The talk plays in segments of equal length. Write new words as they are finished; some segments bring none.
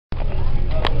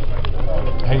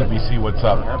Hey BC, what's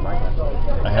up?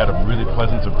 I had a really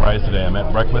pleasant surprise today. I'm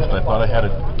at breakfast. I thought I had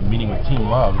a meeting with Team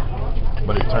Love,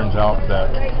 but it turns out that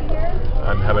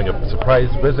I'm having a surprise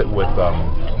visit with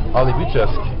Ollie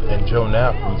Buchesk and Joe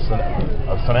Knapp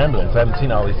of Sun Ambulance. I haven't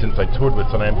seen Ollie since I toured with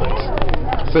Sun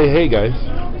Ambulance. Say hey, guys.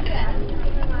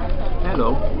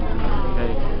 Hello.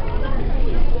 Hey.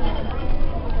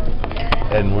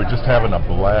 And we're just having a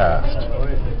blast.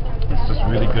 It's just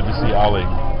really good to see Ollie.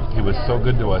 He was so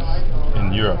good to us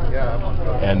in Europe,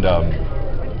 and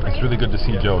it's really good to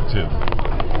see Joe too.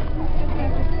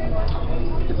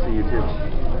 Good to see you too.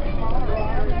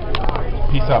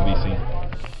 Peace out, BC.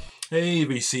 Hey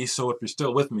VC, so if you're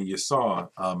still with me, you saw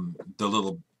the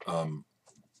little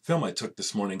film I took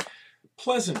this morning.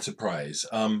 Pleasant surprise.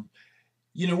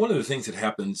 You know, one of the things that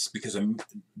happens because I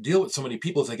deal with so many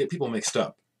people is I get people mixed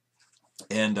up.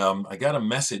 And I got a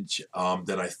message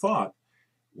that I thought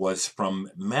was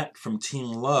from Matt from Team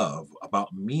Love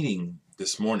about meeting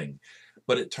this morning.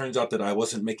 But it turns out that I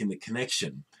wasn't making the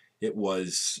connection. It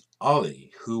was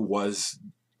Ollie, who is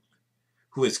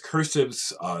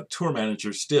Cursive's tour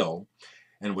manager still,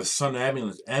 and was Sun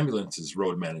Ambulance's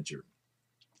road manager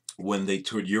when they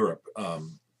toured Europe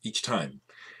each time.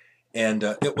 And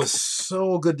it was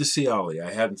so good to see Ollie.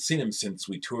 I hadn't seen him since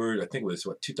we toured, I think it was,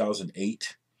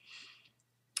 2008?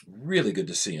 Really good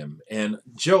to see him. And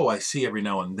Joe I see every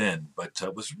now and then, but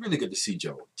it was really good to see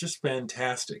Joe. Just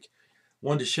fantastic.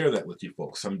 Wanted to share that with you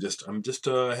folks. I'm just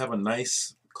have a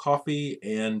nice coffee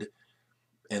and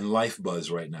life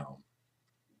buzz right now.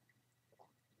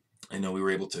 I know we were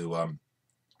able to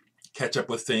catch up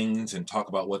with things and talk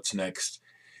about what's next.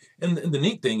 And the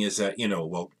neat thing is that, you know,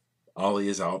 well, Ollie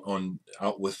is out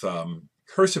with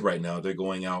Cursive right now. They're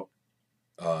going out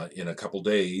in a couple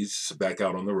days, back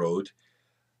out on the road.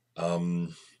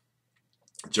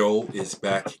 Joe is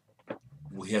back.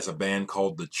 He has a band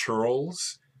called the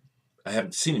Churls. I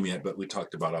haven't seen him yet, but we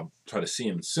talked about I'll try to see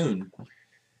him soon.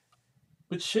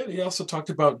 But shit, he also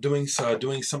talked about doing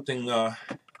something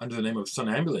under the name of Sun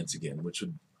Ambulance again, which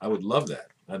I would love that.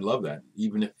 I'd love that,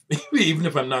 even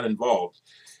if I'm not involved.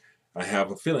 I have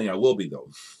a feeling I will be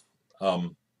though.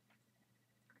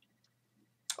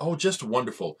 Oh, just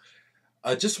wonderful.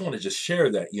 I just want to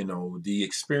share that, you know, the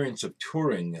experience of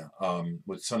touring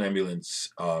with Sun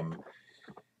Ambulance,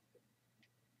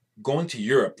 going to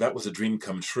Europe, that was a dream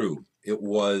come true. It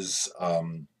was,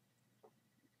 you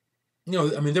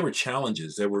know, I mean, there were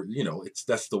challenges. There were, you know,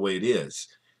 that's the way it is.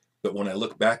 But when I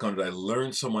look back on it, I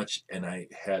learned so much, and I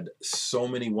had so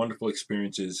many wonderful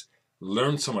experiences,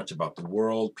 learned so much about the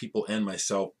world, people, and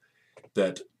myself,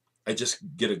 that I just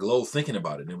get a glow thinking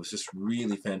about it. And it was just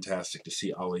really fantastic to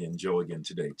see Ollie and Joe again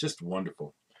today. Just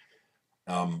wonderful.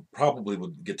 Probably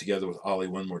will get together with Ollie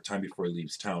one more time before he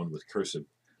leaves town with Cursive.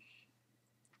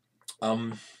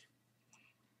 With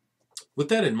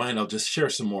that in mind, I'll just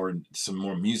share some more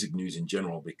music news in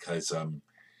general, because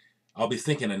I'll be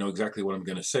thinking I know exactly what I'm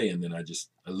going to say, and then I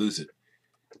lose it.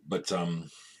 But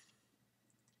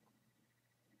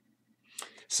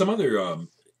some other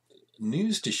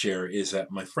news to share is that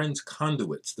my friends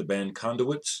Conduits, the band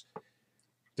Conduits,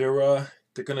 they're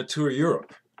going to tour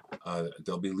Europe.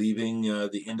 They'll be leaving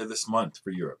the end of this month for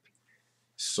Europe.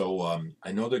 So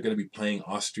I know they're going to be playing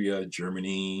Austria,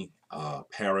 Germany,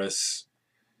 Paris.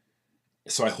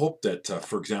 So I hope that,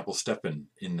 for example, Stefan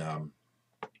in the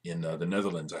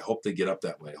Netherlands, I hope they get up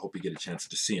that way. I hope you get a chance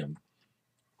to see them.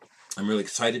 I'm really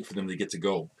excited for them to get to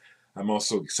go. I'm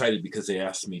also excited because they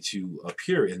asked me to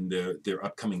appear in their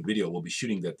upcoming video. We'll be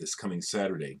shooting that this coming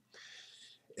Saturday.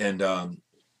 And I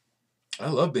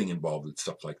love being involved with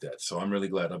stuff like that. So I'm really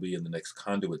glad I'll be in the next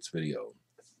Conduits video.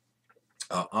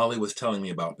 Ollie was telling me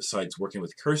about, besides working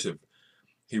with Cursive,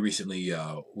 he recently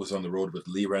was on the road with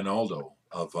Lee Ranaldo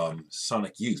of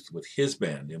Sonic Youth with his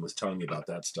band, and was telling me about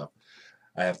that stuff.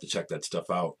 I have to check that stuff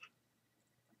out.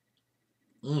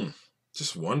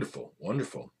 Just wonderful,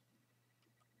 wonderful.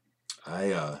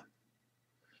 I'm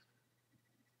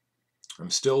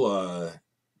still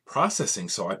processing,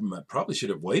 so I probably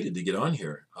should have waited to get on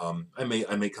here. I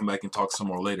may come back and talk some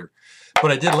more later,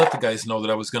 but I did let the guys know that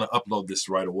I was going to upload this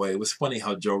right away. It was funny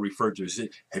how Joe referred to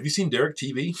it. Have you seen Dereck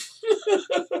TV?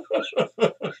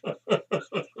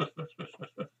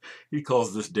 He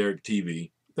calls this Dereck TV.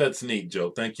 That's neat,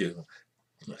 Joe. Thank you.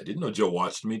 I didn't know Joe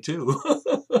watched me too.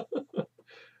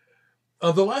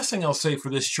 The last thing I'll say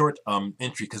for this short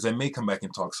entry, because I may come back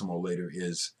and talk some more later,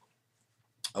 is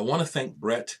I want to thank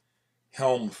Brett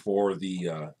Helm for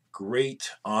the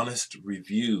great, honest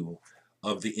review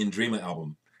of the Indrima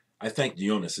album. I thank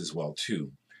Jonas as well,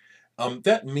 too.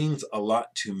 That means a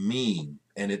lot to me,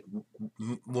 and it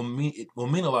will mean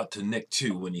a lot to Nick,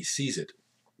 too, when he sees it.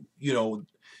 You know,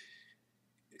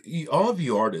 all of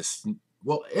you artists,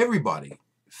 well, everybody,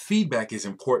 feedback is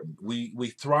important.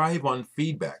 We thrive on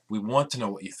feedback. We want to know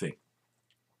what you think,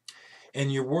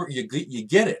 and your work, you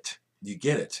get it. You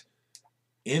get it.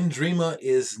 Indreama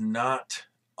is not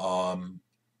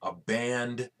a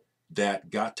band that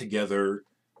got together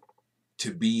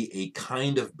to be a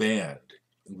kind of band.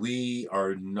 We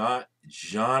are not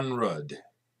genred.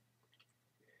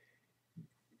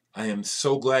 I am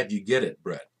so glad you get it,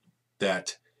 Brett,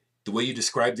 that the way you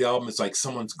describe the album is like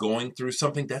someone's going through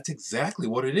something. That's exactly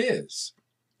what it is.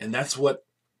 And that's what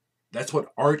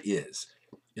art is.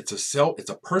 It's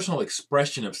a personal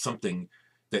expression of something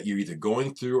that you're either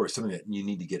going through or something that you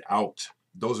need to get out.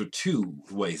 Those are two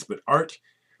ways, but art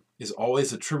is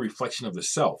always a true reflection of the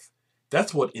self.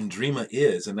 That's what Indreama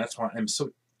is, and that's why I'm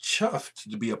so chuffed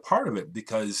to be a part of it,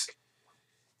 because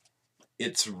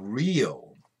it's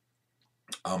real.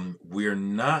 We're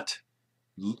not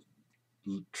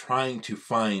trying to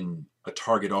find a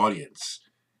target audience.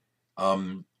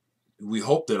 We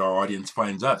hope that our audience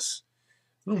finds us.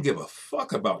 We don't give a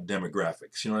fuck about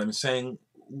demographics. You know what I'm saying?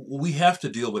 We have to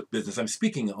deal with business. I'm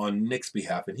speaking on Nick's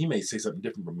behalf, and he may say something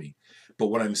different from me. But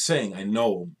what I'm saying, I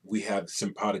know we have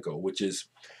simpatico, which is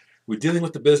we're dealing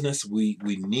with the business. We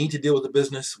need to deal with the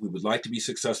business. We would like to be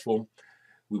successful.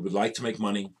 We would like to make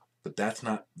money. But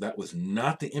that was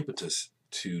not the impetus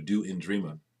to do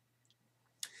Indreama.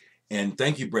 And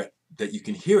thank you, Brett, that you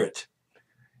can hear it.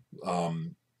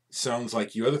 Sounds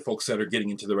like you other folks that are getting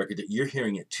into the record, that you're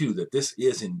hearing it too, that this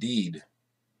is indeed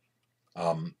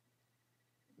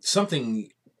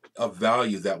something of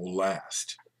value that will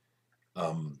last.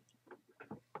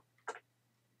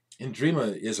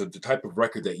 Indreama is the type of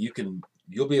record that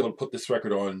you'll be able to put this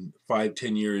record on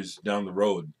 5-10 years down the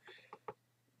road,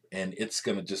 and it's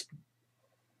gonna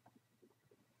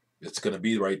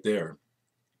be right there.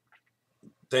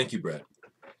 Thank you, Brett.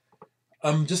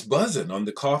 I'm just buzzing on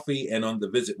the coffee and on the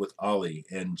visit with Ollie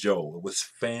and Joe. It was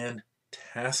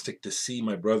fantastic to see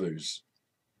my brothers.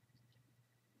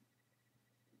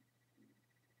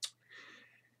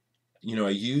 You know,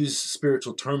 I use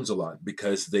spiritual terms a lot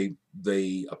because they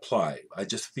apply. I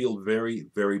just feel very,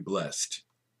 very blessed.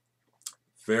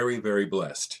 Very, very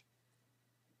blessed.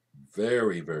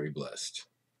 Very, very blessed.